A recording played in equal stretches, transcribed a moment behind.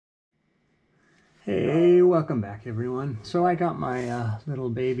Hey, welcome back everyone. So I got my little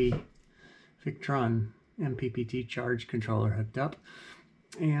baby Victron MPPT charge controller hooked up,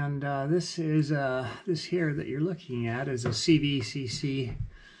 and this here that you're looking at is a CVCC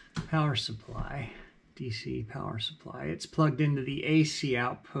power supply, DC power supply. It's plugged into the AC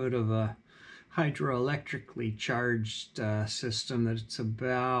output of a hydroelectrically charged system that's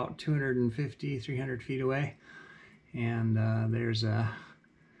about 250-300 feet away, and there's a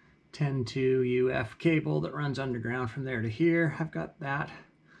 10-2 UF cable that runs underground from there to here. I've got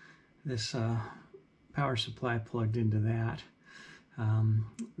this power supply plugged into that.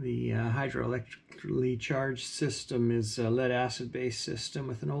 The hydroelectrically charged system is a lead acid based system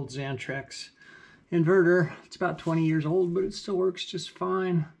with an old Xantrex inverter. It's about 20 years old, but it still works just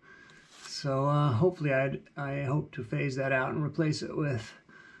fine. So hopefully I hope to phase that out and replace it with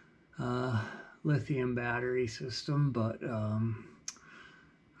lithium battery system, but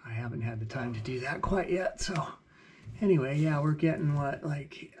I haven't had the time to do that quite yet. So anyway, yeah, we're getting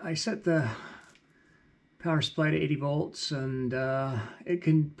I set the power supply to 80 volts, and it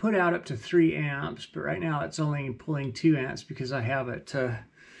can put out up to 3 amps, but right now it's only pulling 2 amps because I have it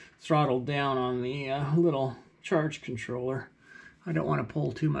throttled down on the little charge controller. I don't want to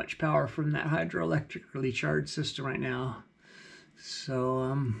pull too much power from that hydroelectrically charged system right now.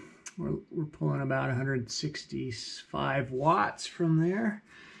 So we're pulling about 165 watts from there.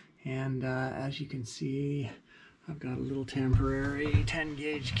 And as you can see, I've got a little temporary 10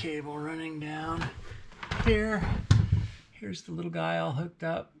 gauge cable running down here. Here's the little guy all hooked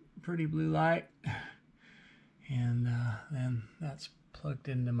up, pretty blue light. And then that's plugged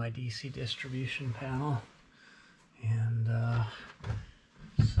into my DC distribution panel. And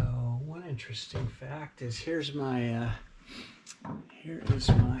so one interesting fact is here is my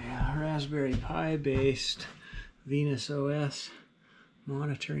Raspberry Pi based Venus OS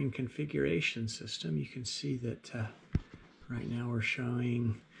monitoring configuration system. You can see that right now we're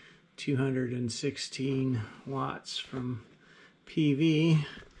showing 216 watts from PV,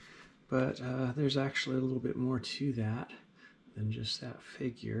 but there's actually a little bit more to that than just that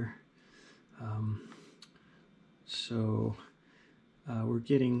figure. So we're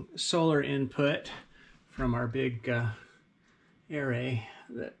getting solar input from our big array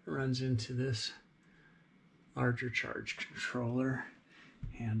that runs into this larger charge controller.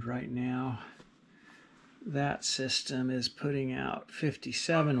 And right now, that system is putting out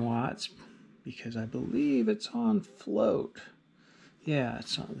 57 watts because I believe it's on float. Yeah,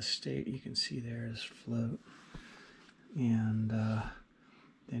 it's on the state. You can see there is float. And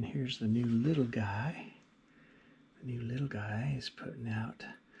then here's the new little guy. The new little guy is putting out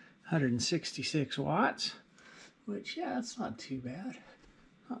 166 watts, which, yeah, that's not too bad.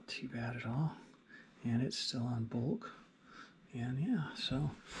 Not too bad at all. And it's still on bulk. And yeah, so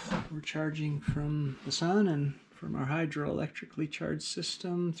we're charging from the sun and from our hydroelectrically charged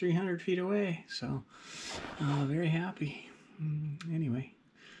system 300 feet away. So very happy. Anyway,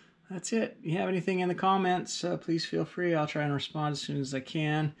 that's it. If you have anything in the comments, please feel free. I'll try and respond as soon as I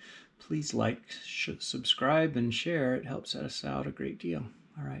can. Please like, subscribe, and share. It helps us out a great deal.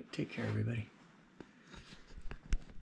 All right, take care, everybody.